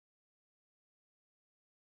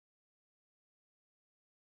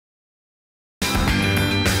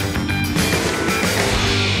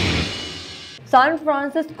San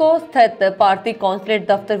Francisco स्थित भारतीय consulate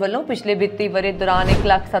दफ्तर वालों पिछले वित्ती वरे दौरान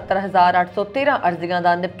 1,70,813 अर्जियां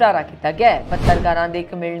का निपटारा किया गया है। पत्रकारों की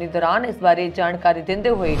एक मिलनी दौरान इस बारे जानकारी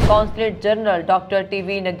देंदे हुए consulate general doctor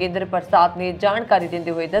TV. Nagendra प्रसाद ने जानकारी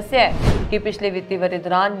देंदे हुए दस्सिया कि पिछले वित्ती वरे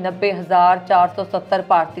दौरान 90,470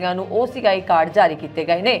 भारतीयों को OCI कार्ड जारी किए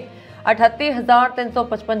गए हैं।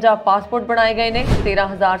 38,355 पासपोर्ट बनाए गए हैं।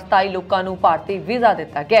 13,027 लोगों को भारतीय वीज़ा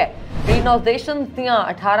दिता गया। रिनोवेशन दियां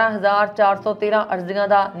 18,413 अर्जियां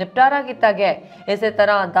का निपटारा किया गया। इस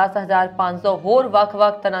तरह 10,500 होर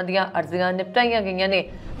वख-वख तरह दीयां अर्जियां निपटाईयां गईयां ने।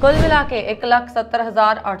 कुल मिला के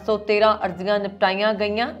 1,70,813 अर्जियां निपटाईयां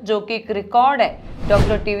गईयां, जो कि एक रिकॉर्ड है।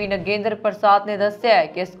 Doctor TV. नगेंद्र प्रसाद ने दस्सिया है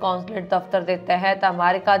कि इस कौंसलेट दफ्तर के तहत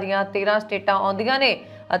अमेरिका दीयां 13 स्टेटां आउंदियां ने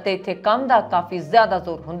ਅਤੇ ਇੱਥੇ ਕੰਮ ਦਾ ਕਾਫੀ ਜ਼ਿਆਦਾ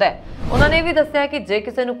ਜ਼ੋਰ ਹੁੰਦਾ ਹੈ। ਉਹਨਾਂ ਨੇ ਵੀ ਦੱਸਿਆ ਕਿ ਜੇ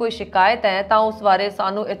ਕਿਸੇ ਨੂੰ ਕੋਈ ਸ਼ਿਕਾਇਤ ਹੈ ਤਾਂ ਉਸ ਬਾਰੇ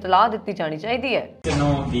ਸਾਨੂੰ ਇਤਲਾਹ ਦਿੱਤੀ ਜਾਣੀ ਚਾਹੀਦੀ ਹੈ।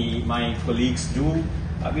 My colleagues do.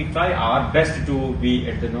 We try our best to be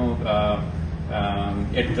at the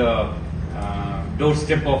at the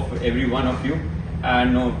doorstep of every one of you.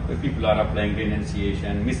 People are applying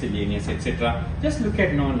renunciation, miscellaneous, etc. Just look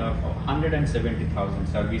at 170,000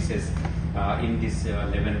 services in this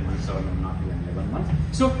 11 months, or not even 11 months.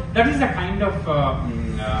 So that is the kind of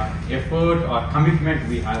effort or commitment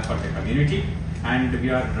we have for the community, and we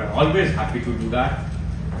are always happy to do that.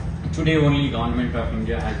 Today only Government of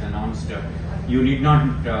India has announced you need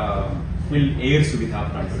not fill air suvidha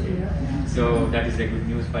from today. So that is a good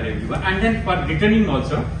news for everyone. And then for returning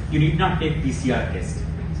also, you need not take PCR test.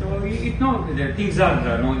 So the things are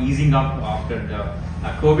easing up after the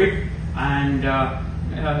COVID, and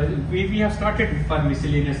we have started for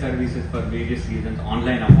miscellaneous services for various reasons.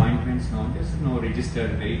 Online appointments, just register,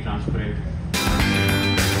 very transparent.